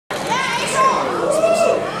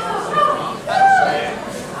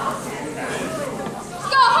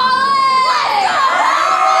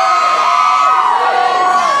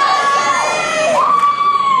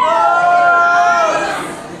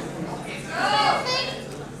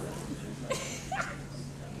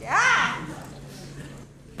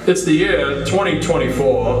It's the year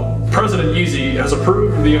 2024. President Yeezy has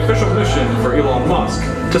approved the official mission for Elon Musk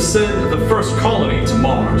to send the first colony to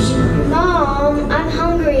Mars. Mom, I'm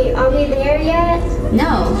hungry. Are we there yet?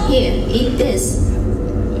 No, here, eat this.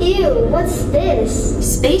 Ew, what's this?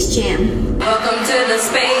 Space Jam. Welcome to the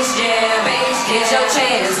Space Jam. Here's your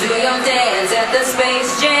chance, do your dance at the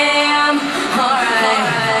Space Jam. Alright.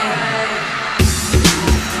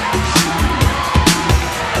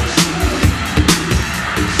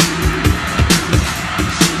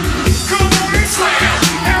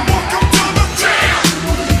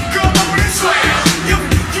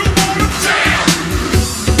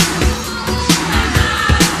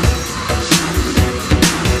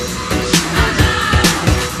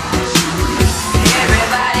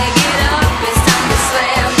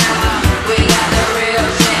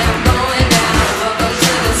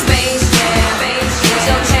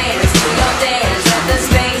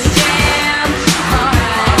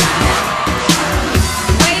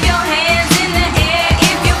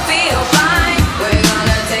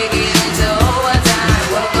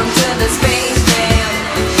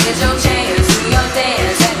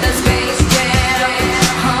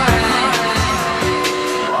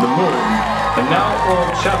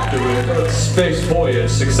 Chapter of Earth's space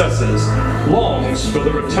voyage successes longs for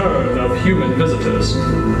the return of human visitors.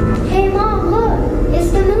 Hey Mom, look!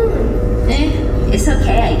 It's the moon! It's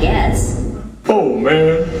okay, I guess. Oh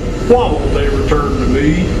man, why won't they return to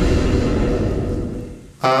me?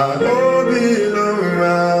 I orbit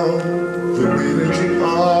around the way that you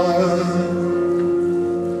are.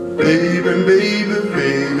 Baby, baby,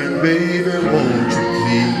 baby, baby, won't you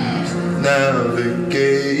please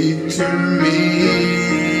navigate to me?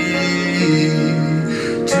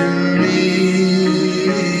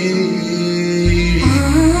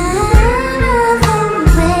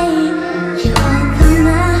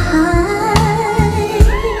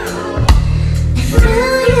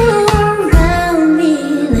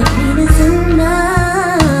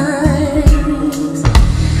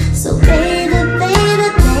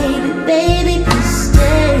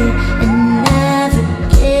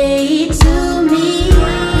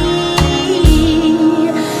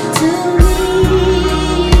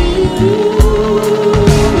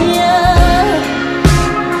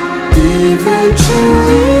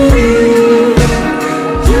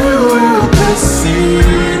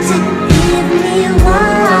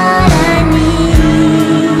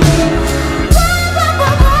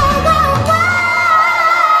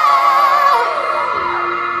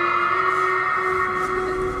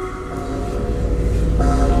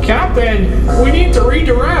 Captain, we need to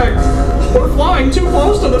redirect. We're flying too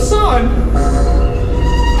close to the sun.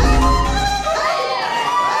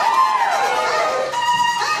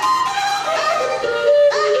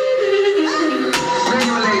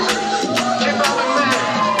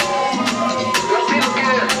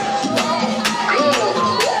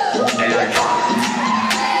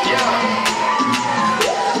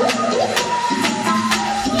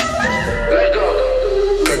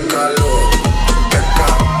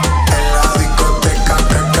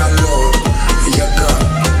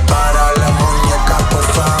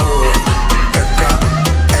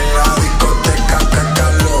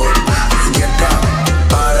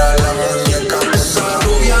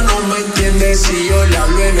 Si yo le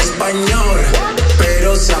hablo en español,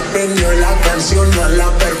 pero se aprendió la canción a la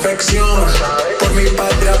perfección. Por mi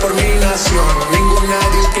patria, por mi nación, ninguna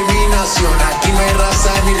discriminación. Aquí no hay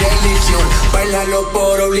raza ni religión, bailalo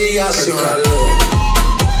por obligación.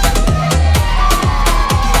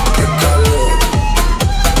 Qué calor,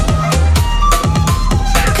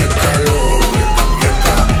 qué calor, qué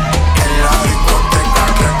calor, en la discoteca,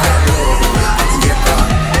 qué calor,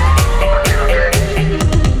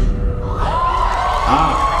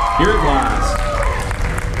 Here at last.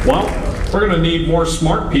 Well, we're gonna need more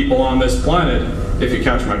smart people on this planet, if you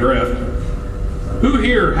catch my drift. Who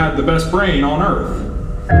here had the best brain on Earth?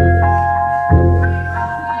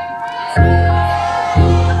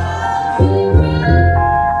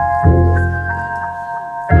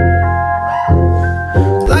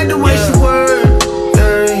 Like the way she works,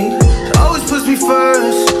 hey. She always puts me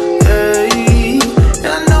first, hey.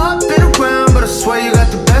 And I know I've been around, but I swear you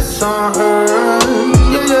got the best on Earth.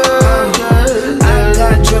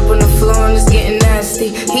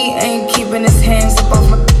 He ain't keeping his hands up off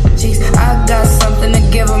my cheeks. I got something to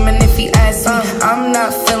give him, and if he asks me, I'm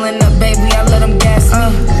not feeling up, baby, I let him gas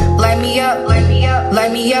me. Light me up, light me up,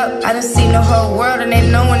 light me up. I done seen the whole world, and they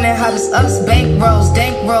knowing that hot as us. Bank rolls,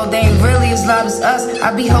 dank roll, they ain't really as loud as us.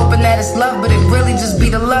 I be hoping that it's love, but it really just be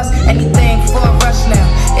the lust. Anything for a rush now.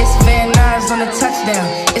 It's Van Nuys on the touchdown.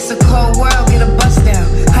 It's a cold world, get a bust down.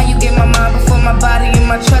 How you get my mind before my body and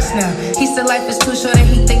my trust? life is too short and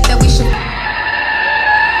he think that we should.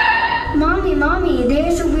 Mommy,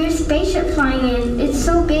 there's a weird spaceship flying in. It's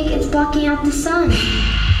so big, it's blocking out the sun.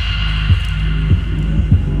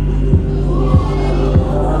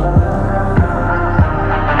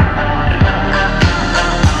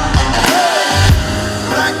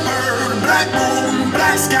 Black bird, black moon,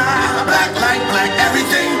 black sky, black light, black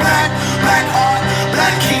everything black, black